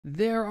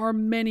There are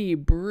many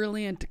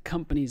brilliant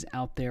companies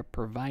out there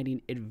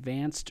providing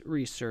advanced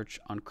research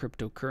on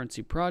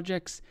cryptocurrency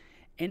projects,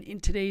 and in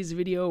today's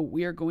video,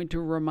 we are going to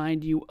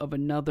remind you of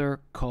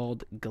another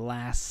called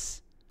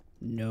Glassnode.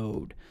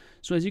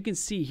 So as you can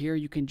see here,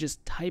 you can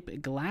just type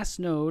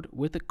Glassnode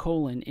with a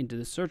colon into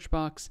the search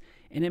box,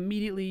 and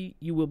immediately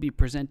you will be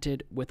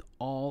presented with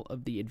all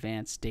of the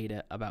advanced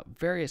data about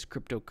various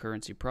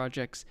cryptocurrency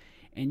projects,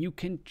 and you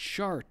can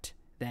chart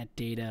that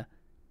data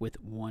with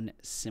one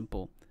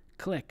simple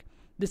click.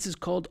 This is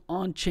called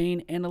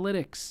on-chain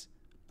analytics.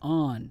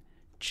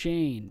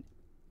 On-chain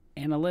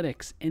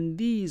analytics. And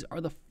these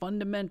are the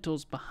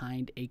fundamentals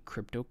behind a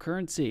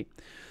cryptocurrency.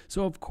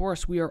 So of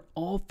course, we are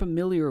all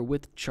familiar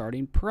with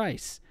charting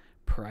price.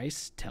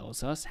 Price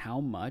tells us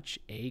how much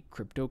a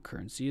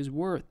cryptocurrency is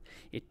worth.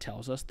 It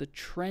tells us the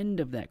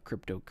trend of that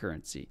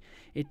cryptocurrency.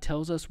 It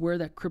tells us where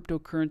that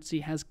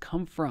cryptocurrency has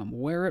come from,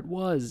 where it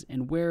was,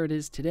 and where it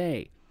is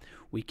today.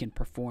 We can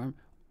perform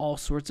all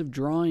sorts of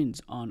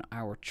drawings on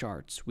our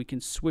charts. We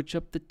can switch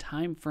up the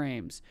time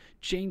frames,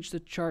 change the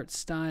chart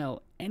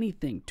style,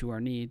 anything to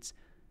our needs.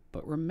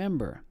 But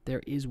remember,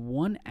 there is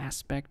one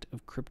aspect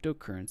of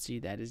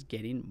cryptocurrency that is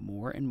getting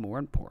more and more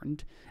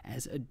important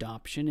as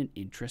adoption and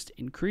interest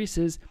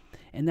increases,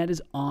 and that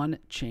is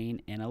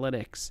on-chain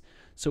analytics.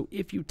 So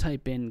if you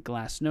type in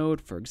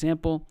Glassnode, for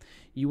example,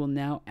 you will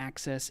now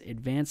access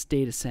advanced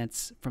data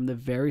sets from the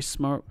very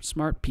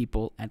smart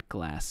people at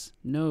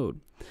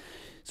Glassnode.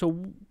 So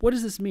what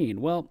does this mean?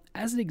 Well,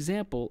 as an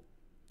example,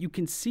 you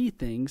can see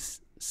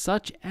things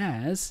such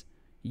as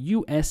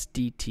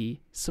USDT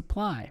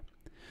supply.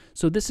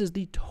 So this is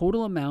the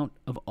total amount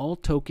of all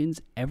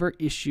tokens ever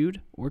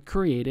issued or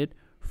created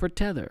for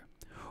Tether.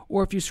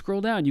 Or if you scroll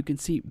down, you can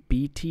see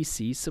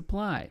BTC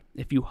supply.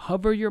 If you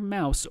hover your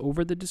mouse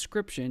over the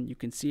description, you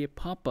can see a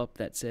pop-up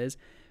that says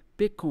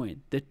Bitcoin,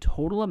 the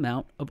total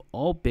amount of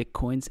all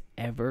Bitcoins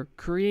ever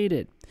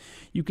created.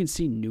 You can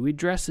see new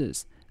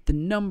addresses, the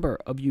number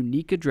of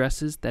unique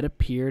addresses that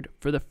appeared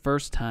for the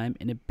first time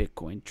in a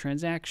Bitcoin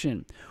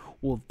transaction.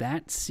 Well,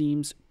 that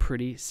seems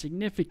pretty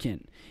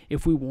significant.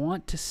 If we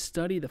want to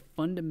study the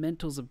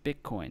fundamentals of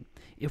Bitcoin,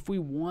 if we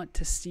want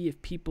to see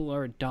if people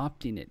are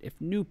adopting it,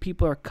 if new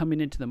people are coming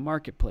into the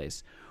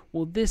marketplace,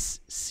 well, this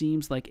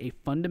seems like a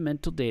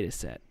fundamental data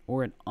set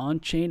or an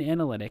on-chain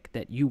analytic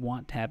that you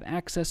want to have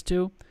access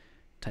to.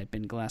 Type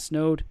in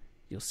Glassnode,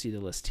 you'll see the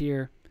list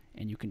here,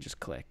 and you can just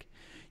click.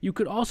 You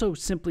could also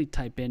simply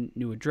type in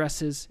new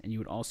addresses and you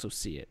would also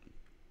see it.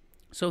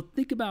 So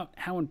think about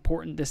how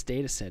important this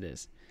data set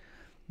is.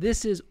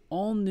 This is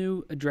all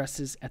new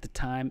addresses at the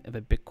time of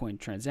a Bitcoin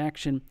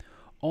transaction,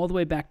 all the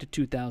way back to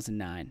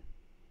 2009.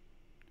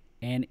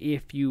 And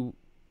if you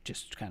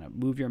just kind of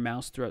move your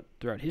mouse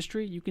throughout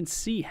history, you can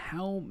see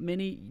how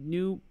many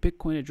new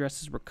Bitcoin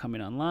addresses were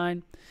coming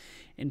online.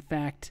 In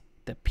fact,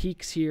 the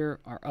peaks here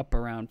are up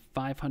around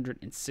 500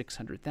 and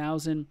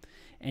 600,000,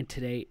 and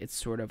today it's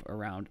sort of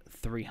around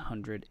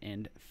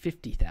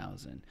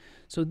 350,000.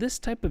 So this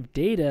type of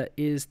data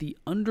is the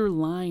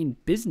underlying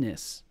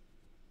business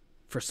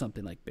for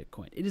something like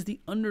Bitcoin. It is the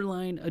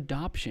underlying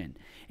adoption,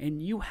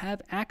 and you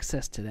have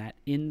access to that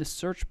in the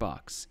search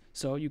box.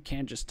 So you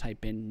can just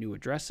type in new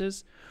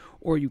addresses,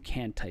 or you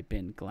can type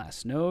in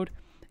Glassnode,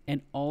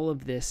 and all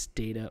of this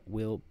data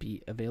will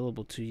be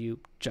available to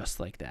you just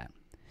like that.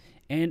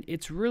 And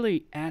it's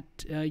really at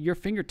your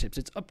fingertips.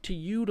 It's up to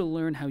you to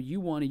learn how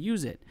you want to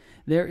use it.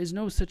 There is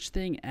no such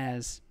thing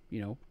as,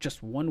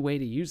 just one way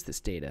to use this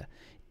data.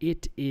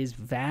 It is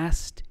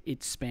vast.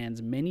 It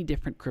spans many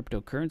different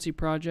cryptocurrency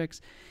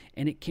projects,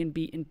 and it can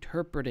be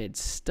interpreted,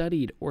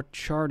 studied, or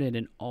charted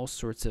in all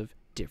sorts of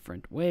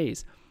different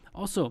ways.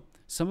 Also,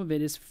 some of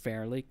it is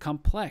fairly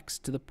complex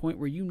to the point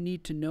where you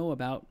need to know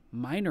about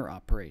miner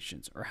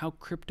operations or how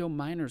crypto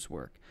miners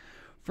work.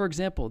 For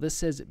example, this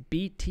says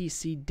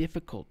BTC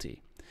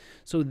difficulty.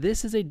 So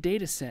this is a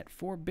data set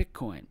for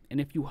Bitcoin. And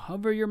if you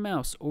hover your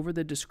mouse over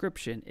the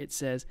description, it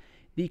says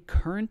the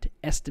current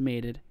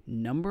estimated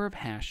number of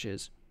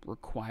hashes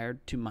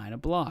required to mine a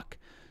block.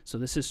 So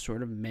this is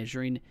sort of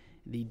measuring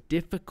the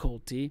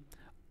difficulty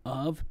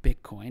of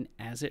Bitcoin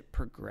as it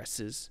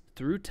progresses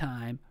through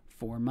time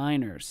for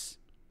miners.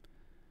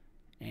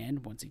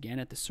 And once again,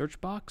 at the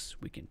search box,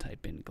 we can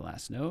type in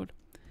Glassnode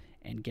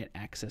and get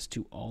access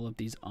to all of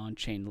these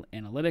on-chain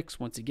analytics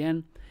once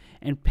again,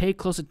 and pay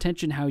close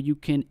attention how you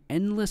can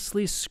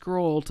endlessly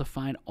scroll to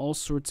find all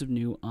sorts of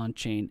new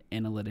on-chain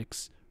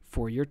analytics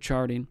for your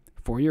charting,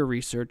 for your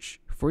research,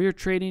 for your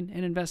trading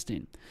and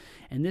investing.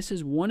 And this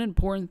is one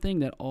important thing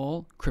that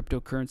all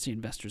cryptocurrency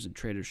investors and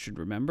traders should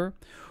remember.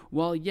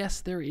 While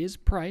yes, there is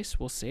price,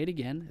 we'll say it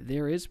again,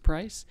 there is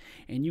price,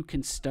 and you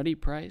can study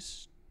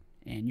price,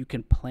 and you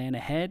can plan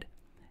ahead,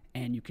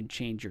 and you can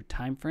change your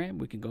time frame.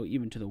 We can go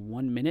even to the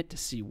 1 minute to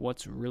see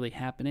what's really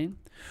happening.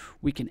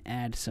 We can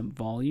add some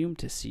volume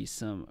to see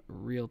some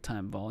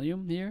real-time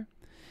volume here.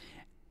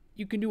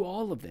 You can do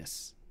all of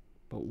this,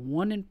 but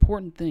one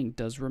important thing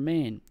does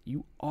remain.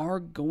 You are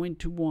going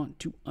to want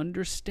to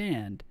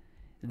understand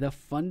the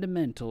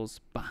fundamentals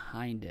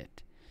behind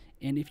it.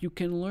 And if you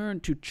can learn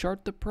to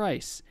chart the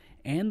price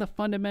and the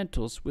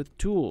fundamentals with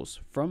tools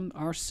from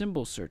our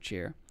symbol search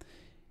here,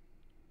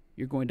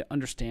 you're going to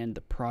understand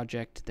the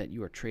project that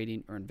you are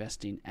trading or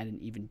investing at an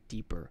even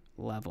deeper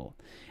level.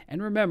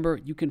 And remember,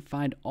 you can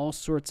find all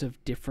sorts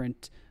of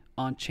different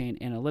on-chain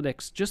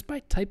analytics just by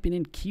typing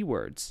in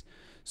keywords.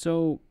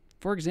 So,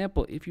 for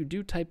example, if you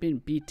do type in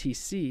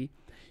BTC,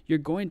 you're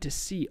going to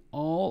see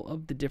all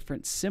of the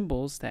different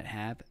symbols that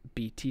have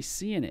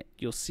BTC in it.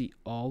 You'll see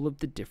all of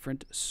the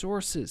different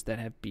sources that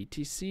have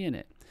BTC in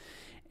it.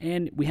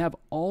 And we have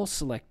all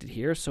selected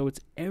here, so it's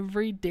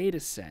every data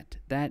set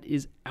that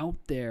is out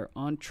there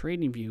on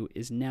TradingView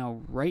is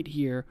now right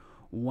here,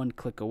 one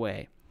click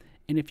away.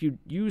 And if you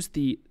use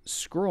the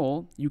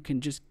scroll, you can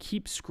just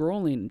keep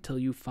scrolling until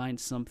you find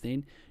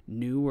something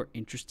new or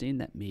interesting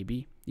that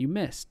maybe you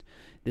missed.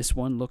 This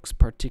one looks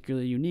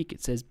particularly unique.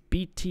 It says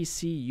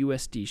BTC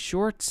USD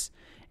shorts,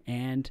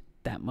 and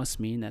that must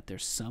mean that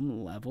there's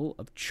some level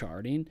of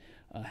charting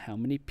how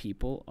many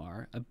people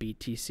are a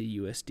BTC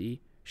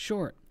USD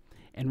short.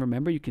 And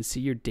remember, you can see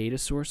your data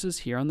sources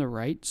here on the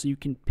right, so you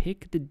can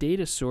pick the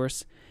data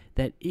source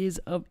that is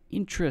of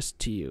interest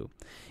to you.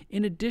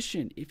 In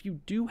addition, if you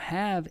do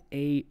have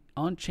a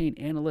on-chain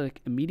analytic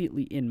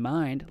immediately in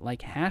mind,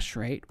 like hash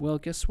rate, well,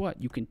 guess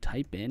what? You can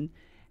type in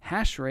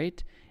hash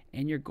rate,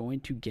 and you're going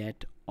to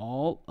get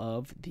all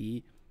of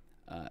the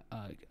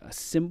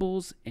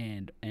symbols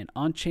and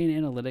on-chain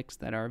analytics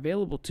that are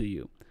available to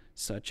you,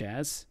 such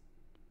as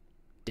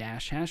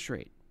Dash hash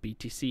rate,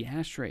 BTC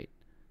hash rate,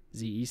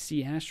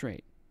 ZEC hash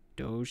rate,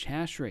 Doge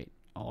hash rate,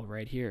 all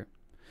right here.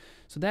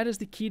 So that is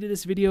the key to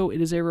this video.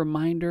 It is a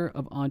reminder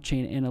of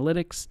on-chain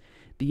analytics,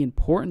 the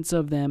importance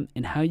of them,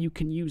 and how you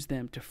can use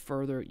them to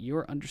further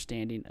your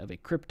understanding of a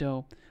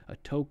crypto, a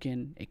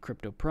token, a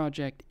crypto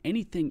project,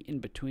 anything in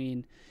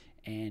between,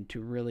 and to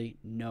really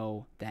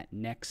know that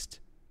next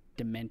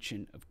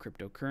dimension of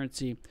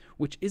cryptocurrency,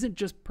 which isn't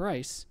just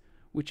price,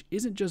 which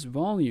isn't just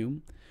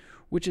volume,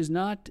 which is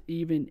not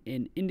even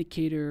an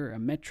indicator, a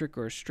metric,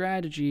 or a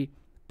strategy,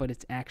 but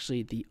it's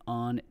actually the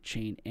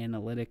on-chain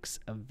analytics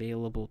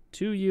available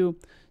to you,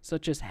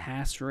 such as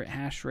hash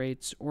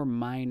rates or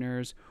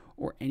miners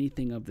or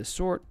anything of the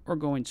sort, or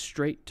going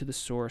straight to the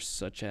source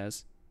such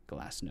as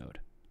Glassnode.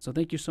 So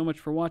thank you so much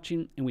for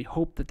watching, and we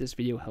hope that this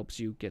video helps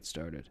you get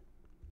started.